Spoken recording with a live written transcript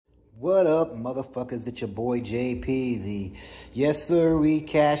What up, motherfuckers? It's your boy Jpeezy. Yes, sir, we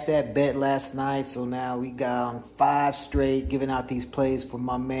cashed that bet last night, so now we got on 5 straight giving out these plays for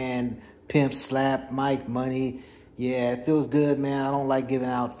my man Pimp Slap Mike Money. Yeah, it feels good, man. I don't like giving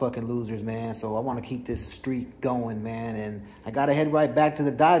out fucking losers, man. So I want to keep this streak going, man. And I got to head right back to the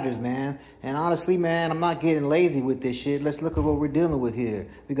Dodgers, man. And honestly, man, I'm not getting lazy with this shit. Let's look at what we're dealing with here.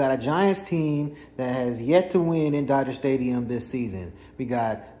 We got a Giants team that has yet to win in Dodger Stadium this season. We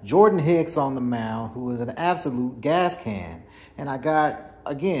got Jordan Hicks on the mound, who is an absolute gas can. And I got,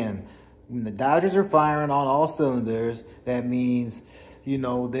 again, when the Dodgers are firing on all cylinders, that means, you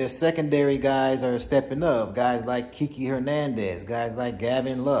know, their secondary guys are stepping up. Guys like Kiki Hernandez, guys like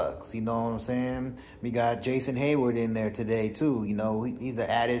Gavin Lux, you know what I'm saying? We got Jason Hayward in there today, too. You know, he's an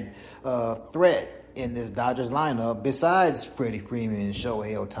added threat in this Dodgers lineup besides Freddie Freeman,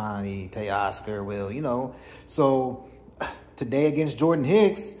 Shohei Ohtani, Teoscar, Will, you know. So today against Jordan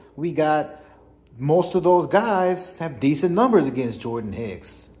Hicks, we got most of those guys have decent numbers against Jordan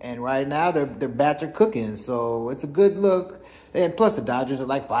Hicks. And right now, their bats are cooking, so it's a good look. And plus, the Dodgers are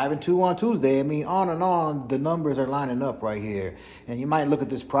like 5-2 on Tuesday. I mean, on and on, the numbers are lining up right here. And you might look at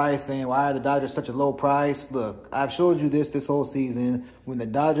this price saying, why are the Dodgers such a low price? Look, I've showed you this whole season. When the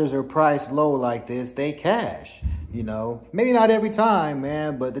Dodgers are priced low like this, they cash. You know, maybe not every time,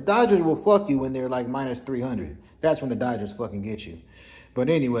 man, but the Dodgers will fuck you when they're like minus 300. That's when the Dodgers fucking get you. But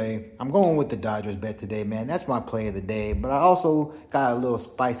anyway, I'm going with the Dodgers bet today, man. That's my play of the day. But I also got a little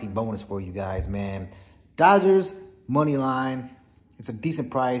spicy bonus for you guys, man. Dodgers money line. It's a decent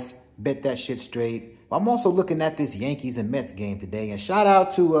price. Bet that shit straight. I'm also looking at this Yankees and Mets game today. And shout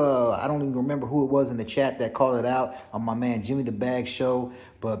out to, I don't even remember who it was in the chat that called it out on my man Jimmy the Bag show.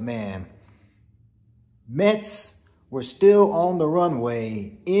 But man, Mets were still on the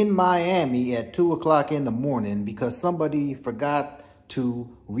runway in Miami at 2 o'clock in the morning because somebody forgot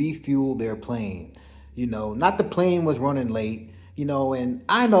to refuel their plane. You know, not the plane was running late, you know, and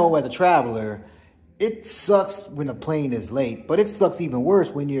I know as a traveler, it sucks when a plane is late, but it sucks even worse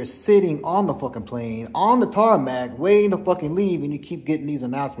when you're sitting on the fucking plane, on the tarmac, waiting to fucking leave, and you keep getting these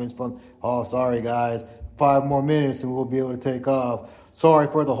announcements from, oh, sorry guys, 5 more minutes and we'll be able to take off. Sorry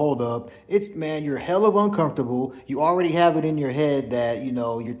for the holdup. It's, man, you're hell of uncomfortable. You already have it in your head that, you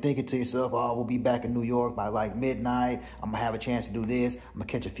know, you're thinking to yourself, oh, we'll be back in New York by like midnight. I'm going to have a chance to do this. I'm going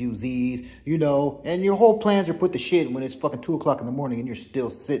to catch a few Z's, you know, and your whole plans are put to shit when it's fucking 2 o'clock in the morning and you're still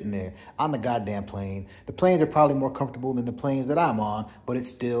sitting there on the goddamn plane. The planes are probably more comfortable than the planes that I'm on, but it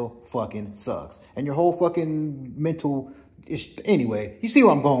still fucking sucks. And your whole fucking mental... Anyway, you see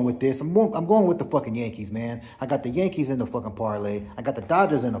where I'm going with this. I'm going with the fucking Yankees, man. I got the Yankees in the fucking parlay. I got the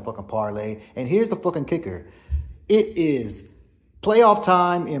Dodgers in the fucking parlay. And here's the fucking kicker. It is playoff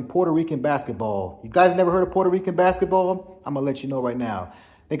time in Puerto Rican basketball. You guys never heard of Puerto Rican basketball? I'm going to let you know right now.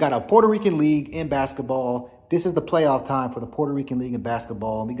 They got a Puerto Rican league in basketball. This is the playoff time for the Puerto Rican league in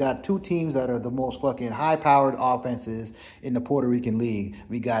basketball. And we got 2 teams that are the most fucking high-powered offenses in the Puerto Rican league.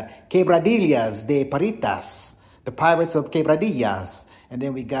 We got Quebradillas de Paritas, the Pirates of Quebradillas. And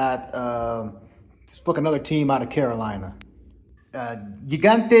then we got fuck another team out of Carolina.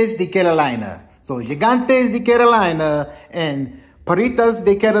 Gigantes de Carolina. So Gigantes de Carolina and Paritas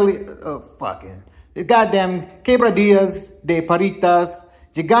de Carolina. Fucking. The goddamn Quebradillas de Paritas.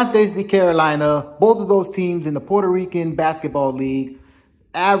 Gigantes de Carolina. Both of those teams in the Puerto Rican Basketball League.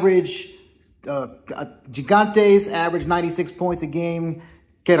 Average, Gigantes average 96 points a game.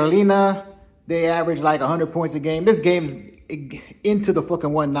 Carolina, they average like 100 points a game. This game's into the fucking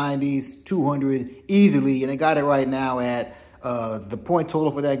 190s, 200 easily. And they got it right now at, the point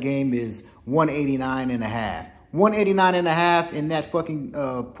total for that game is 189.5. 189.5 in that fucking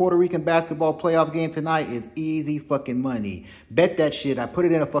Puerto Rican basketball playoff game tonight is easy fucking money. Bet that shit. I put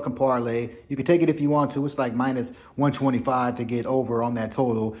it in a fucking parlay. You can take it if you want to. It's like minus 125 to get over on that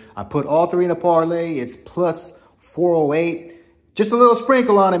total. I put all 3 in a parlay. It's plus 408. Just a little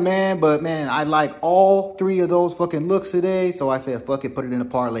sprinkle on it, man. But, man, I like all 3 of those fucking looks today. So I said, fuck it, put it in a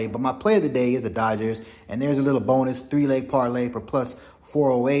parlay. But my play of the day is the Dodgers. And there's a little bonus 3-leg parlay for plus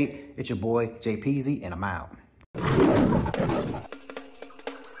 408. It's your boy, Jpeezy, and I'm out.